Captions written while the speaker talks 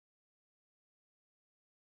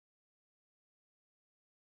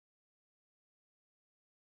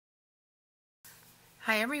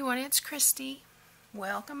Hi everyone, it's Kristi.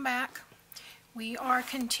 Welcome back. We are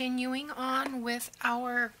continuing on with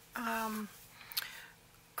our old-time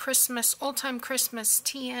Christmas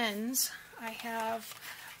TNs. I have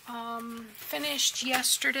finished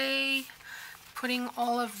yesterday putting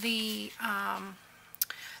all of the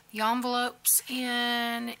envelopes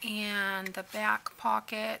in and the back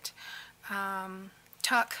pocket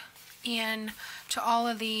tuck in to all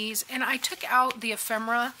of these, and I took out the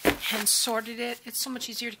ephemera and sorted it. It's so much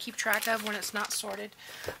easier to keep track of when it's not sorted.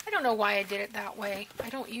 I don't know why I did it that way. I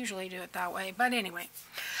don't usually do it that way, but anyway.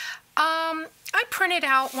 I printed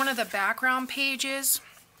out one of the background pages,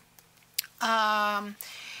 and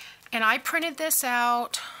I printed this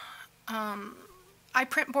out. I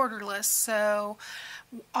print borderless, so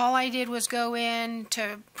all I did was go in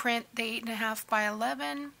to print the 8.5 by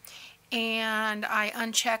 11, and I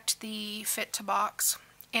unchecked the fit to box,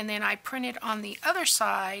 and then I printed on the other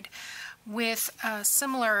side with a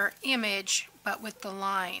similar image but with the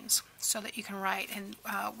lines so that you can write. And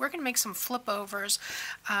we're going to make some flip overs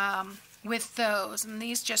with those, and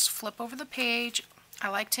these just flip over the page. I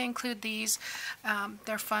like to include these.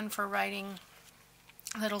 They're fun for writing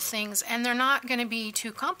little things, and they're not going to be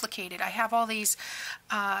too complicated. I have all these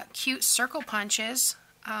cute circle punches,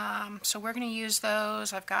 so we're going to use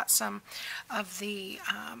those. I've got some of the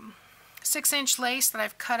 6-inch lace that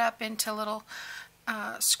I've cut up into little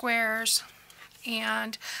squares,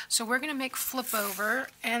 and so we're going to make flip over,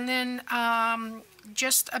 and then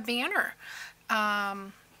just a banner,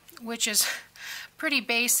 which is pretty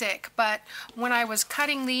basic. But when I was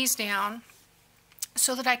cutting these down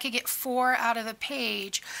so that I could get 4 out of the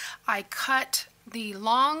page, I cut the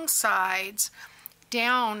long sides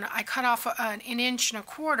down. I cut off an 1.25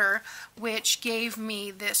 inches, which gave me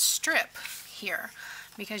this strip here,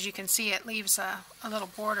 because you can see it leaves a little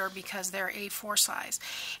border because they're A4 size.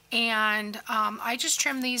 And I just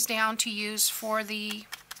trimmed these down to use for the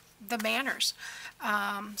banners.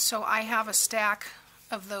 So I have a stack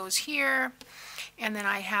of those here, and then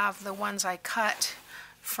I have the ones I cut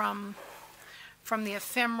from the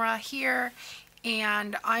ephemera here,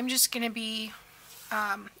 and I'm just going to be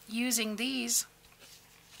using these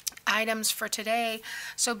items for today.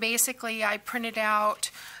 So basically I printed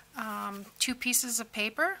out 2 pieces of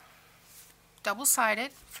paper,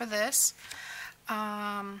 double-sided, for this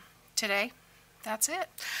today. That's it.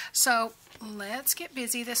 So let's get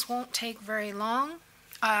busy. This won't take very long.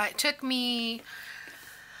 It took me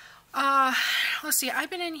let's see, I've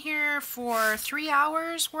been in here for 3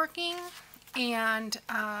 hours working, and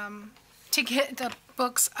to get the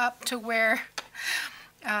books up to where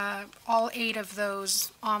all 8 of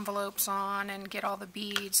those envelopes on and get all the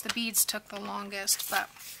beads. The beads took the longest, but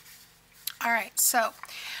alright, so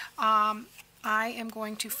I am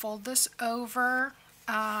going to fold this over.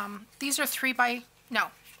 These are 2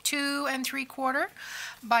 3/4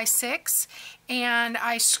 by 6, and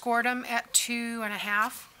I scored them at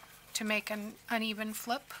 2.5 to make an uneven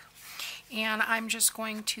flip. And I'm just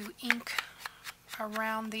going to ink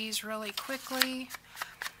around these really quickly,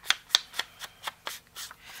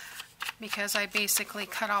 because I basically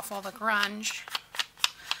cut off all the grunge.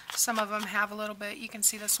 Some of them have a little bit. You can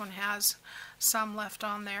see this one has some left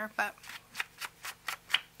on there, but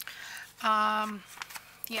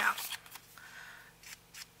yeah.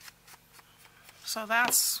 So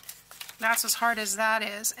that's as hard as that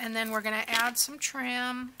is. And then we're going to add some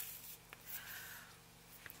trim.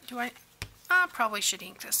 I probably should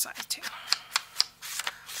ink this side too.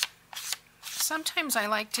 Sometimes I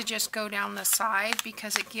like to just go down the side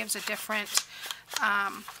because it gives a different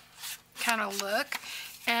kind of look,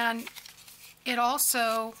 and it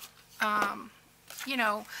also, you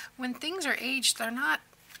know, when things are aged, they're not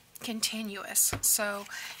continuous, so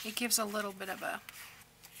it gives a little bit of a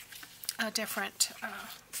different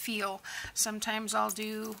feel. Sometimes I'll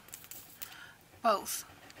do both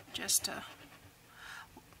just to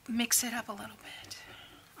mix it up a little bit.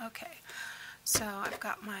 Okay, so I've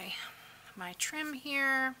got my trim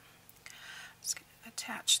here. Just gonna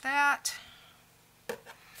attach that,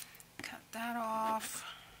 cut that off.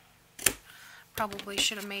 Probably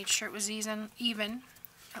should have made sure it was even.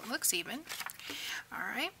 It looks even.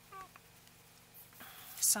 Alright.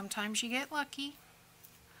 Sometimes you get lucky.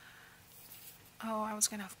 Oh, I was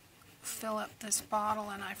gonna fill up this bottle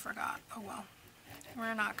and I forgot. Oh well.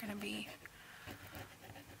 I'm not gonna be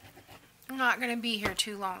here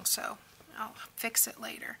too long, so I'll fix it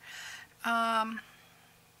later.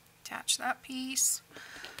 Attach that piece.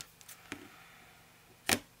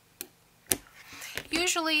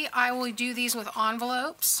 Usually I will do these with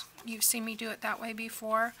envelopes. You've seen me do it that way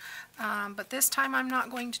before, but this time I'm not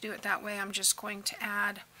going to do it that way. I'm just going to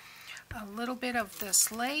add a little bit of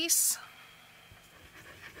this lace.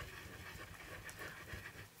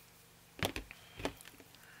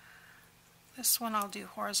 This one I'll do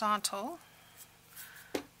horizontal.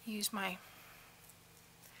 Use my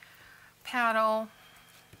paddle.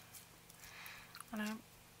 When I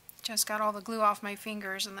just got all the glue off my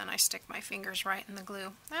fingers, and then I stick my fingers right in the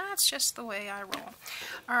glue. That's just the way I roll.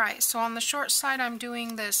 Alright, so on the short side I'm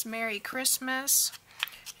doing this Merry Christmas.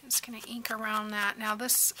 Just going to ink around that. Now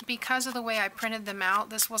this, because of the way I printed them out,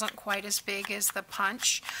 this wasn't quite as big as the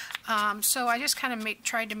punch. So I just kind of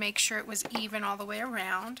tried to make sure it was even all the way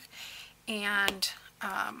around. And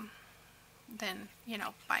then, you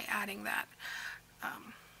know, by adding that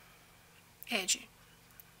edge,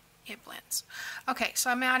 it blends. Okay, so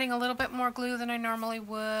I'm adding a little bit more glue than I normally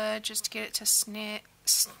would just to get it to snick.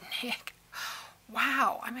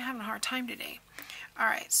 Wow, I'm having a hard time today.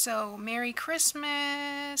 Alright, so Merry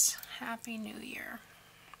Christmas, Happy New Year.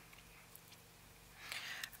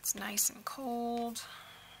 It's nice and cold.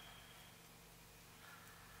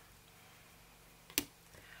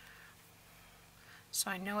 So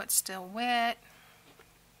I know it's still wet.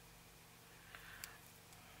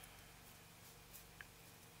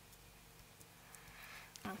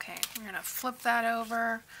 Okay, we're going to flip that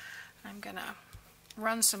over. I'm going to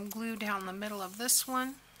run some glue down the middle of this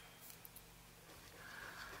one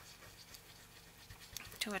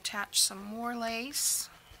to attach some more lace.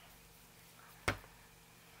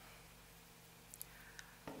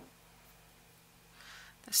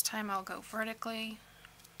 This time I'll go vertically.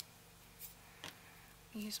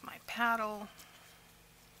 Use my paddle.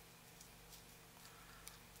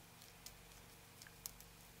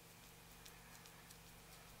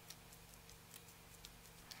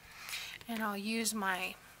 And I'll use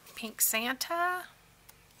my pink Santa.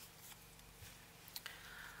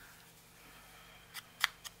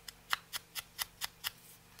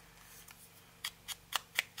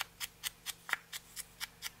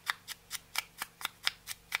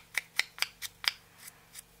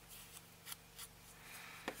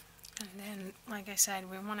 And then, like I said,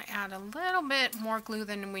 we want to add a little bit more glue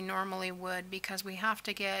than we normally would because we have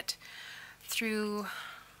to get through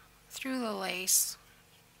the lace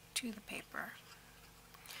to the paper.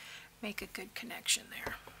 Make a good connection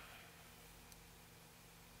there.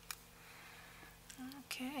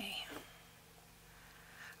 Okay.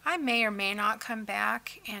 I may or may not come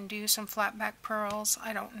back and do some flat back pearls.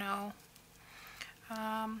 I don't know.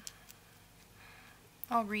 I'll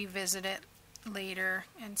revisit it later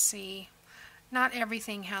and see. Not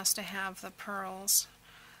everything has to have the pearls.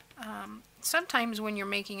 Sometimes when you're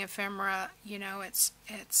making ephemera, you know, it's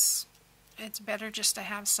better just to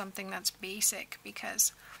have something that's basic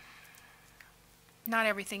because not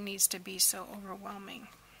everything needs to be so overwhelming.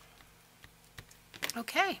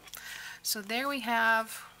 Okay, so there we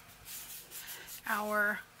have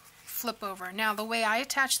our flip over. Now the way I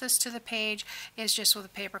attach this to the page is just with a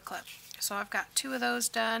paper clip. So I've got 2 of those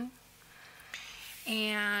done,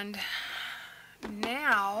 and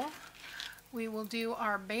now we will do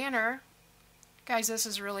our banner. Guys, this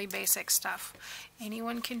is really basic stuff.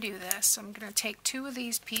 Anyone can do this. I'm going to take 2 of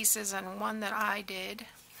these pieces and one that I did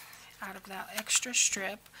out of that extra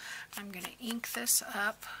strip. I'm going to ink this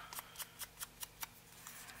up.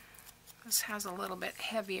 This has a little bit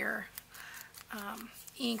heavier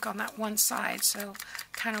ink on that one side, so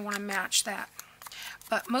kind of want to match that.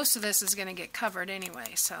 But most of this is going to get covered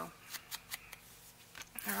anyway, so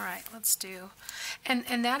alright, let's do,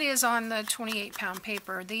 and that is on the 28-pound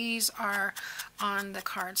paper. These are on the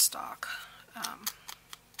cardstock.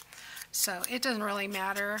 So it doesn't really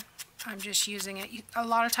matter. I'm just using it. A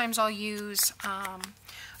lot of times I'll use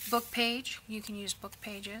book page. You can use book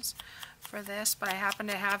pages for this, but I happen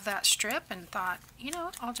to have that strip and thought, you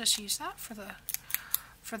know, I'll just use that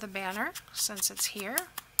for the banner since it's here.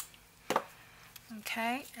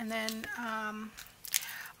 Okay, and then I'm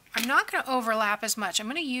not going to overlap as much. I'm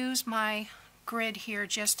going to use my grid here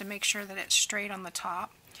just to make sure that it's straight on the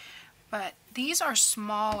top. But these are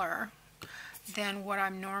smaller than what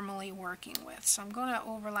I'm normally working with. So I'm going to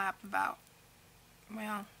overlap about,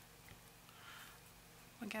 well,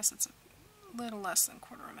 I guess it's a little less than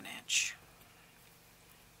 1/4 of an inch.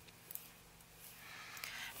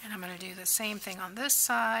 And I'm going to do the same thing on this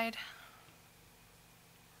side.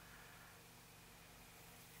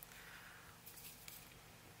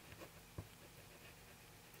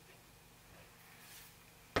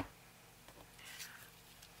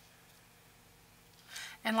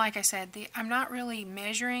 And like I said, I'm not really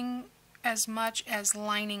measuring as much as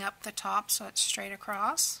lining up the top so it's straight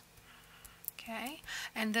across. Okay,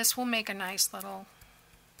 and this will make a nice little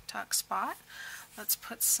tuck spot. Let's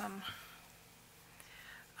put some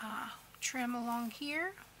trim along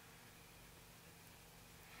here.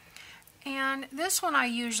 And this one I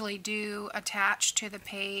usually do attach to the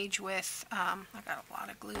page with, I got a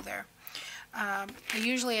lot of glue there. I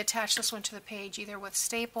usually attach this one to the page either with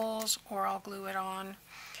staples or I'll glue it on.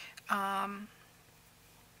 I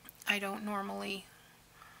don't normally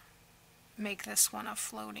make this one a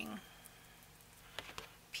floating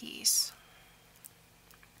piece.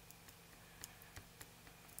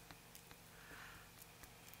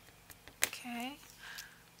 Okay,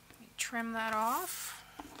 let me trim that off.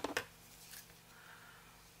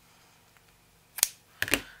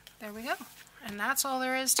 There we go. And that's all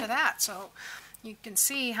there is to that. So you can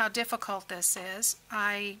see how difficult this is.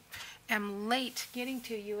 I am late getting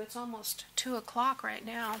to you. It's almost 2 o'clock right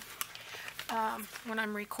now when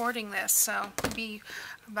I'm recording this. So it'll be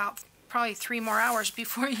about probably 3 more hours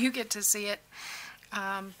before you get to see it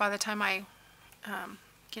by the time I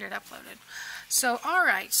get it uploaded. So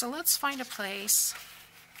alright, so let's find a place.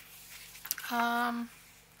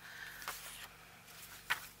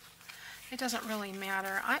 It doesn't really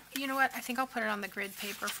matter. You know what? I think I'll put it on the grid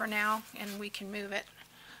paper for now, and we can move it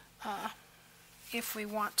if we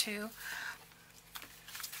want to.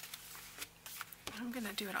 I'm going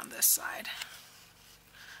to do it on this side.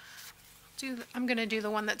 I'm going to do the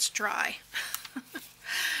one that's dry,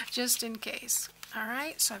 just in case. All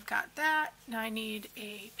right, so I've got that. Now I need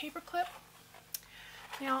a paper clip.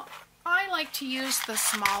 Now, I like to use the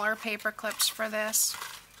smaller paper clips for this.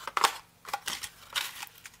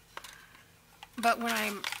 But when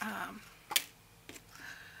I'm,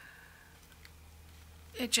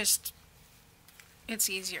 it's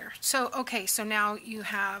easier. So, okay, so now you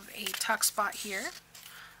have a tuck spot here,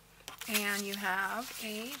 and you have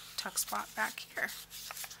a tuck spot back here.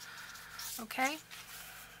 Okay?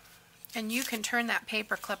 And you can turn that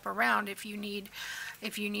paper clip around if you need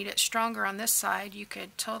it stronger on this side. You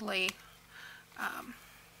could totally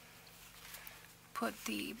put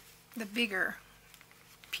the bigger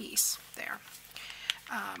piece there.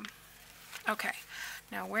 Okay,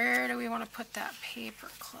 now where do we want to put that paper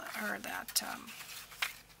clip, or that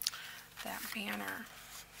banner?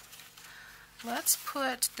 Let's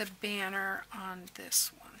put the banner on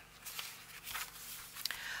this one.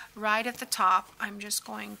 Right at the top, I'm just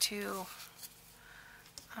going to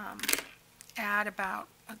add about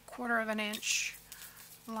 1/4 inch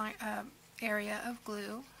area of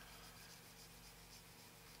glue.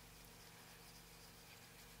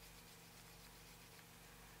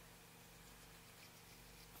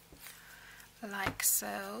 Like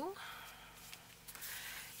so.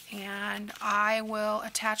 And I will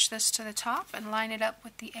attach this to the top and line it up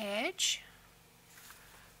with the edge.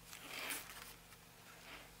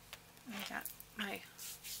 I got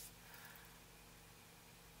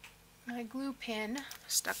my glue pin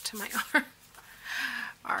stuck to my arm.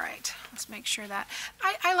 Alright, let's make sure that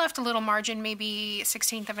I left a little margin, maybe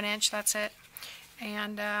 1/16 inch, that's it.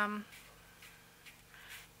 And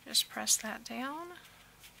just press that down.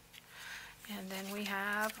 And then we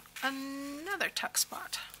have another tuck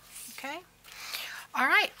spot. Okay?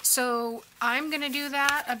 Alright, so I'm going to do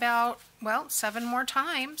that about, well, 7 more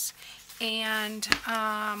times. And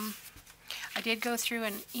I did go through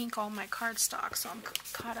and ink all my cardstock, so I'm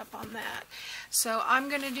caught up on that. So I'm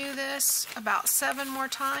going to do this about 7 more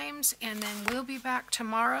times, and then we'll be back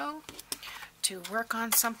tomorrow to work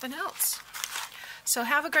on something else. So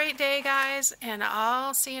have a great day, guys, and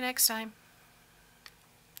I'll see you next time.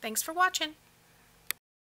 Thanks for watching.